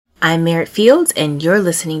I'm Merritt Fields, and you're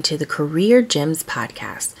listening to the Career Gems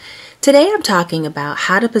podcast. Today I'm talking about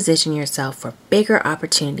how to position yourself for bigger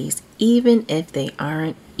opportunities, even if they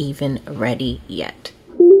aren't even ready yet.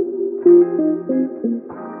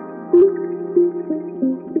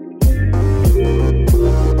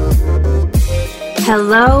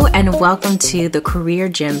 Hello and welcome to the Career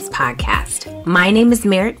Gems podcast. My name is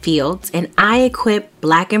Merritt Fields, and I equip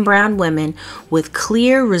Black and Brown women with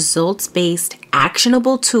clear, results-based,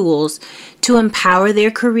 actionable tools to empower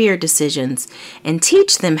their career decisions and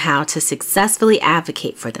teach them how to successfully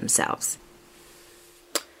advocate for themselves.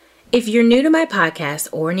 If you're new to my podcast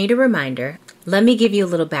or need a reminder, let me give you a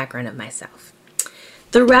little background of myself.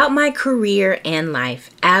 Throughout my career and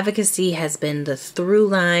life, advocacy has been the through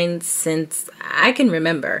line since I can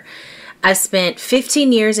remember. I've spent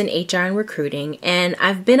 15 years in HR and recruiting, and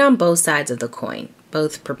I've been on both sides of the coin,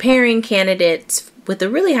 both preparing candidates with a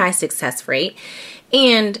really high success rate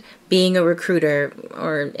and being a recruiter,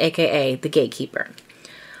 or AKA the gatekeeper.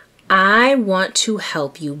 I want to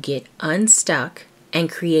help you get unstuck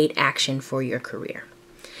and create action for your career.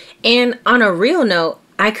 And on a real note,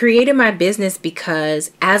 I created my business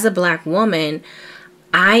because as a Black woman,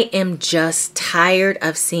 I am just tired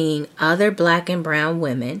of seeing other Black and brown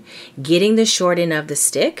women getting the short end of the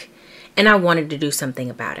stick, and I wanted to do something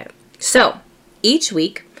about it. So each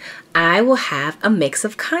week, I will have a mix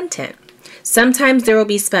of content. Sometimes there will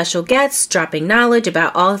be special guests dropping knowledge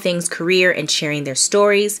about all things career and sharing their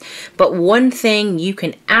stories. But one thing you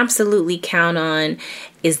can absolutely count on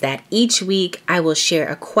is that each week I will share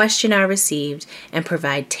a question I received and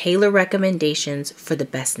provide tailored recommendations for the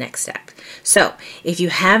best next step. So if you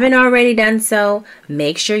haven't already done so,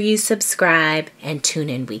 make sure you subscribe and tune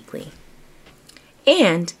in weekly.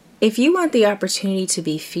 And if you want the opportunity to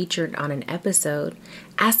be featured on an episode,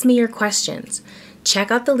 ask me your questions.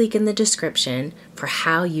 Check out the link in the description for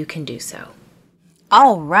how you can do so.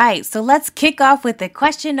 All right, so let's kick off with the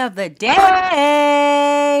question of the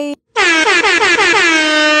day.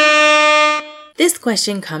 This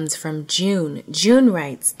question comes from June. June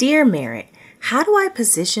writes, "Dear Merritt, how do I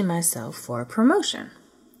position myself for a promotion?"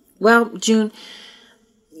 Well, June,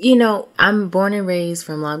 I'm born and raised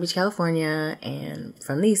from Long Beach, California, and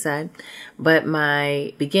from the East Side, but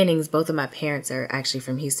my beginnings, both of my parents are actually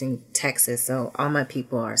from Houston, Texas, so all my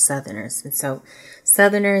people are Southerners. And so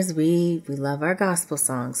Southerners, we love our gospel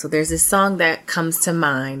songs. So there's this song that comes to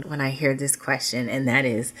mind when I hear this question, and that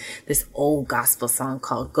is this old gospel song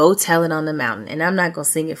called "Go Tell It on the Mountain." And I'm not going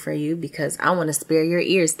to sing it for you because I want to spare your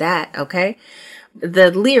ears that, okay? The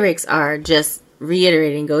lyrics are just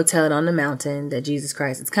reiterating, go tell it on the mountain that Jesus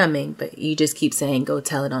Christ is coming, but you just keep saying, go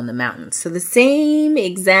tell it on the mountain. So the same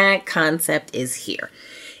exact concept is here.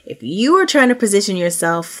 If you are trying to position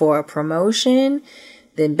yourself for a promotion,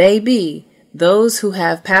 then baby, those who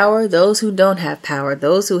have power, those who don't have power,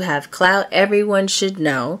 those who have clout, everyone should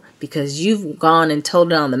know, because you've gone and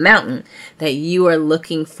told it on the mountain, that you are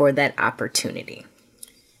looking for that opportunity.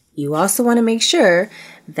 You also want to make sure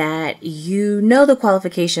that you know the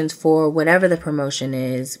qualifications for whatever the promotion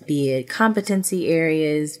is, be it competency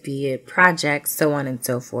areas, be it projects, so on and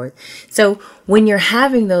so forth. So when you're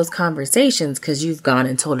having those conversations, because you've gone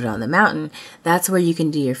and told it on the mountain, that's where you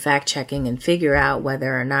can do your fact checking and figure out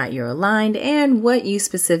whether or not you're aligned and what you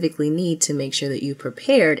specifically need to make sure that you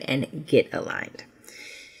prepared and get aligned.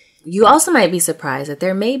 You also might be surprised that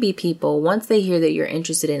there may be people, once they hear that you're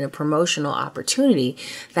interested in a promotional opportunity,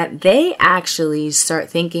 that they actually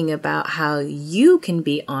start thinking about how you can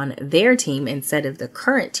be on their team instead of the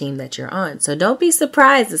current team that you're on. So don't be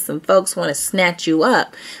surprised if some folks want to snatch you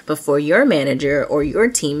up before your manager or your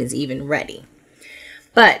team is even ready.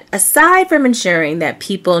 But aside from ensuring that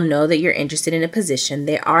people know that you're interested in a position,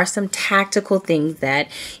 there are some tactical things that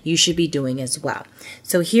you should be doing as well.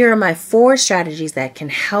 So here are my 4 strategies that can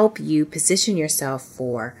help you position yourself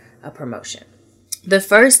for a promotion. The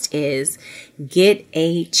first is get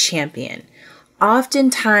a champion.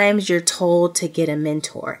 Oftentimes you're told to get a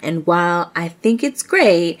mentor. And while I think it's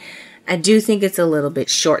great, I do think it's a little bit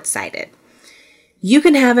short-sighted. You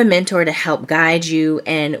can have a mentor to help guide you,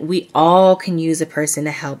 and we all can use a person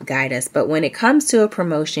to help guide us. But when it comes to a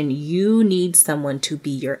promotion, you need someone to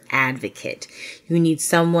be your advocate. You need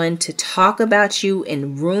someone to talk about you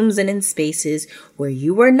in rooms and in spaces where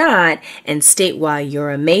you are not, and state why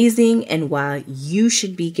you're amazing and why you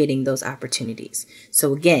should be getting those opportunities.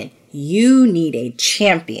 So again, you need a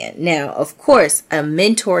champion. Now, of course, a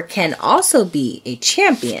mentor can also be a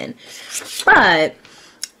champion, but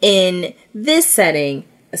in this setting,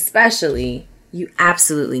 especially, you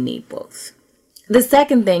absolutely need both. The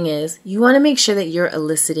second thing is you want to make sure that you're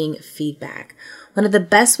eliciting feedback. One of the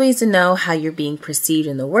best ways to know how you're being perceived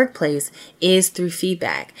in the workplace is through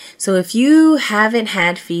feedback. So if you haven't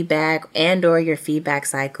had feedback or your feedback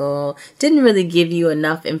cycle didn't really give you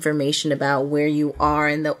enough information about where you are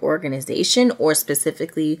in the organization or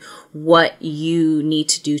specifically what you need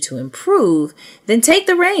to do to improve, then take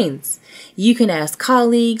the reins. You can ask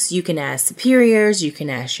colleagues, you can ask superiors, you can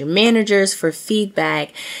ask your managers for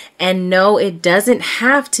feedback, and no, it doesn't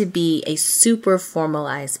have to be a super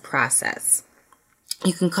formalized process.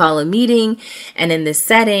 You can call a meeting, and in this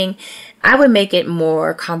setting, I would make it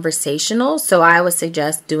more conversational. So I would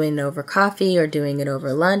suggest doing it over coffee or doing it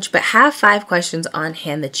over lunch, but have 5 questions on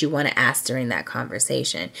hand that you want to ask during that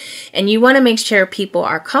conversation. And you want to make sure people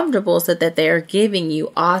are comfortable so that they're giving you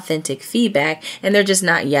authentic feedback and they're just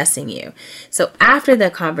not yesing you. So after the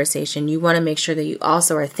conversation, you want to make sure that you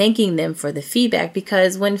also are thanking them for the feedback,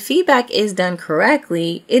 because when feedback is done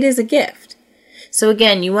correctly, it is a gift. So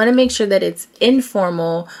again, you want to make sure that it's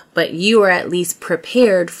informal, but you are at least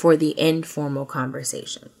prepared for the informal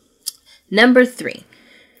conversation. Number 3,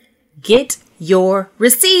 get your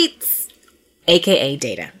receipts, aka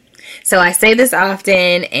data. So I say this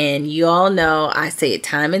often, and you all know I say it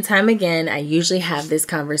time and time again. I usually have this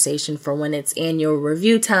conversation for when it's annual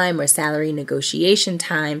review time or salary negotiation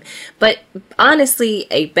time. But honestly,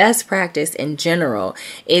 a best practice in general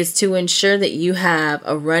is to ensure that you have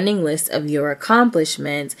a running list of your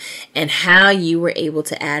accomplishments and how you were able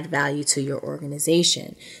to add value to your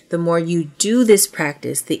organization. The more you do this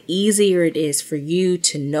practice, the easier it is for you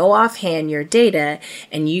to know offhand your data,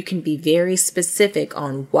 and you can be very specific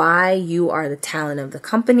on why you are the talent of the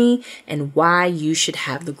company and why you should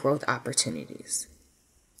have the growth opportunities.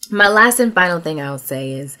 My last and final thing I would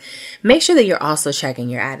say is make sure that you're also checking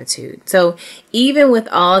your attitude. So even with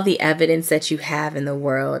all the evidence that you have in the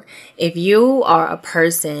world, if you are a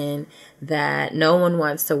person that no one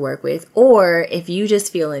wants to work with, or if you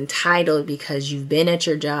just feel entitled because you've been at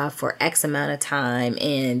your job for X amount of time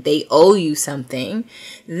and they owe you something,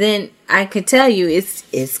 then I could tell you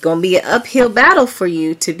it's going to be an uphill battle for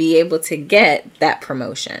you to be able to get that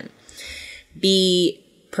promotion. Be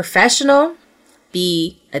professional,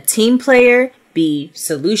 be a team player, be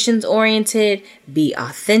solutions oriented, be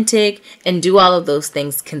authentic, and do all of those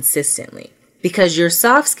things consistently. Because your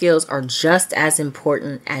soft skills are just as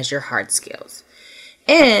important as your hard skills.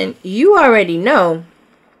 And you already know,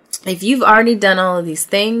 if you've already done all of these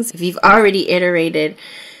things, if you've already iterated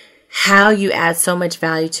how you add so much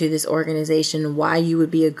value to this organization, why you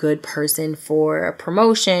would be a good person for a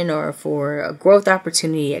promotion or for a growth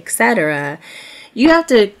opportunity, etc., you have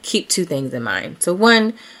to keep 2 things in mind. So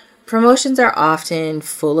 1, promotions are often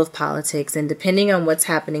full of politics, and depending on what's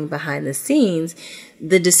happening behind the scenes,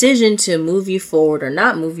 the decision to move you forward or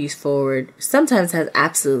not move you forward sometimes has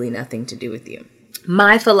absolutely nothing to do with you.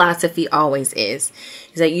 My philosophy always is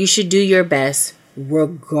that you should do your best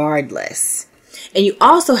regardless. And you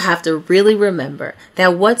also have to really remember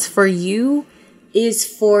that what's for you is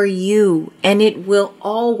for you, and it will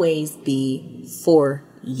always be for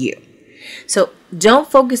you. So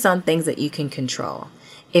don't focus on things that you can control.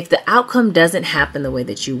 If the outcome doesn't happen the way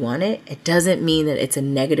that you want it, it doesn't mean that it's a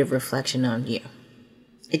negative reflection on you.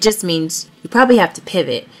 It just means you probably have to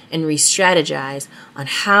pivot and re-strategize on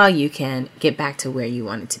how you can get back to where you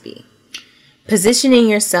want it to be. Positioning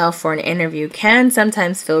yourself for an interview can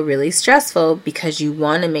sometimes feel really stressful because you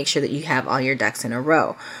want to make sure that you have all your ducks in a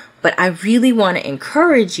row. But I really want to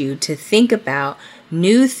encourage you to think about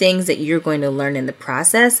new things that you're going to learn in the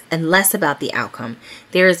process and less about the outcome.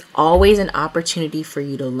 There is always an opportunity for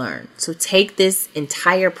you to learn. So take this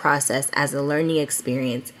entire process as a learning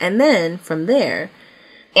experience, and then from there,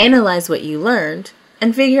 analyze what you learned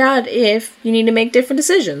and figure out if you need to make different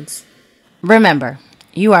decisions. Remember,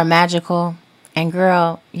 you are magical, and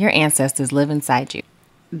girl, your ancestors live inside you.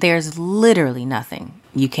 There's literally nothing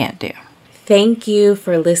you can't do. Thank you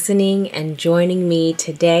for listening and joining me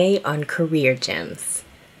today on Career Gems.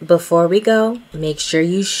 Before we go, make sure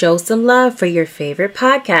you show some love for your favorite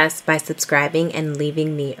podcast by subscribing and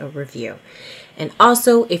leaving me a review. And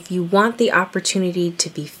also, if you want the opportunity to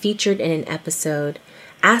be featured in an episode,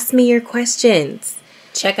 ask me your questions.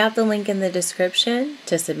 Check out the link in the description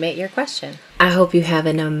to submit your question. I hope you have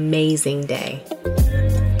an amazing day.